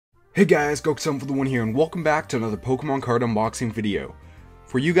Hey guys, GokuSonFTW here, and welcome back to another Pokemon card unboxing video.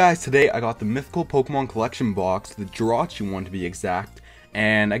 For you guys today, I got the Mythical Pokemon collection box, the Jirachi one to be exact.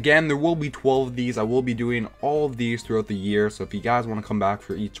 And again, there will be 12 of these. I will be doing all of these throughout the year, so if you guys want to come back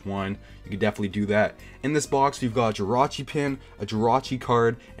for each one, you can definitely do that. In this box, we've got a Jirachi pin, a Jirachi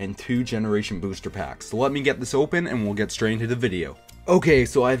card, and 2 Generation Booster Packs. So let me get this open, and we'll get straight into the video. Okay,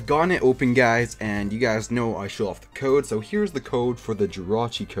 so I've gotten it open, guys, and you guys know I show off the code. So here's the code for the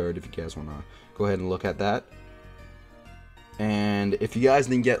Jirachi card, if you guys want to go ahead and look at that. And if you guys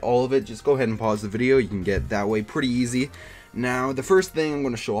didn't get all of it, just go ahead and pause the video. You can get that way pretty easy. Now, the first thing I'm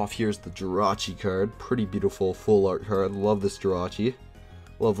going to show off here is the Jirachi card. Pretty beautiful full art card. Love this Jirachi.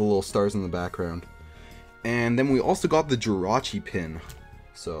 Love the little stars in the background. And then we also got the Jirachi pin.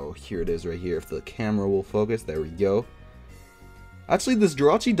 So here it is right here. If the camera will focus, there we go. Actually, this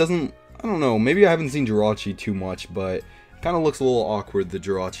Jirachi doesn't, I don't know, maybe I haven't seen Jirachi too much, but it kind of looks a little awkward, the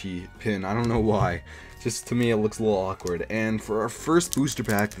Jirachi pin. I don't know why. Just to me, it looks a little awkward. And for our first booster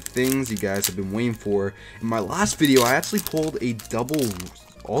pack, the things you guys have been waiting for, in my last video, I actually pulled a double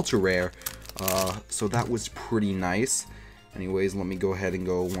ultra rare, so that was pretty nice. Anyways, let me go ahead and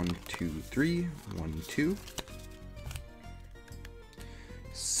go 1, 2, 3, 1, 2.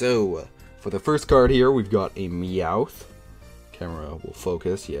 So, for the first card here, we've got a Meowth. Camera will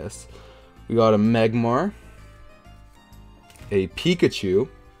focus, yes. We got a Magmar, a Pikachu,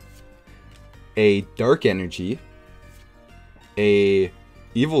 a Dark Energy, a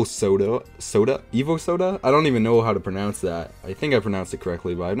Evo Soda. I don't even know how to pronounce that. I think I pronounced it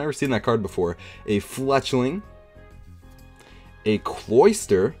correctly, but I've never seen that card before. A Fletchling, a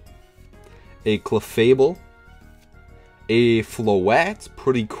Cloyster, a Clefable, a Floette,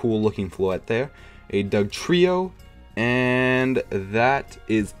 pretty cool looking Floette there, a Dugtrio, and that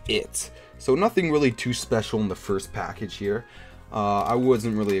is it. So nothing really too special in the first package here. I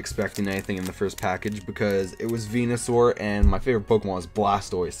wasn't really expecting anything in the first package because it was Venusaur and my favorite Pokemon is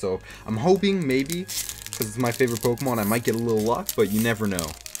Blastoise. So I'm hoping maybe, because it's my favorite Pokemon, I might get a little luck, but you never know.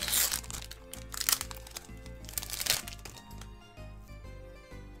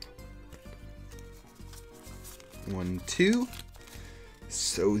 One, two.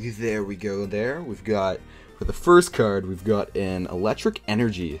 So there we go there. We've got, for the first card, we've got an Electric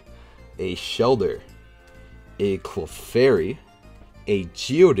Energy, a Shelder, a Clefairy, a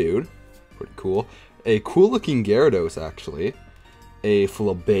Geodude, pretty cool, a cool looking Gyarados actually, a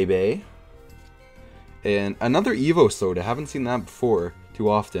Flabebe, and another Evo Soda. Haven't seen that before too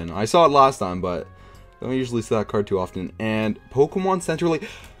often. I saw it last time, but don't usually see that card too often. And Pokemon Center Lake.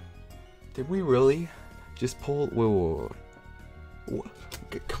 Did we really just pull? Whoa.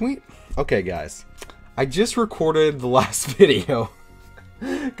 Can we? Okay, guys. I just recorded the last video.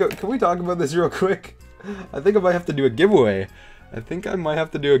 Can we talk about this real quick? I think I might have to do a giveaway.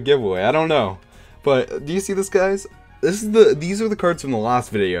 I don't know. But do you see this, guys? These are the cards from the last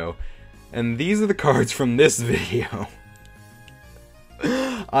video. And these are the cards from this video.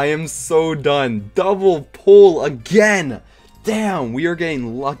 I am so done. Double pull again. Damn, we are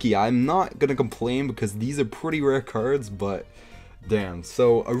getting lucky. I'm not gonna complain because these are pretty rare cards, but damn.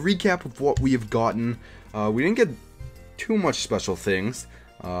 So a recap of what we have gotten. We didn't get too much special things.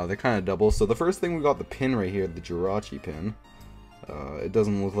 They're kind of double. So the first thing, we got the pin right here, the Jirachi pin. It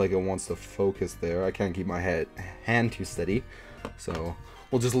doesn't look like it wants to focus there. I can't keep my hand too steady, so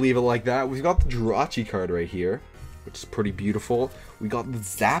we'll just leave it like that. We've got the Jirachi card right here, which is pretty beautiful. We got the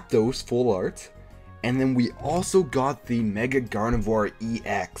Zapdos full art, and then we also got the Mega Gardevoir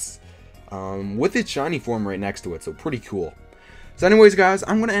EX with its shiny form right next to it, so pretty cool. So anyways, guys,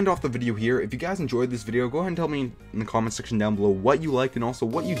 I'm going to end off the video here. If you guys enjoyed this video, go ahead and tell me in the comment section down below what you liked and also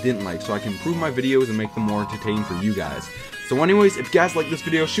what you didn't like, so I can improve my videos and make them more entertaining for you guys. So anyways, if you guys like this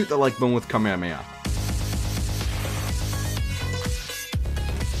video, shoot that like button with Kamehameha.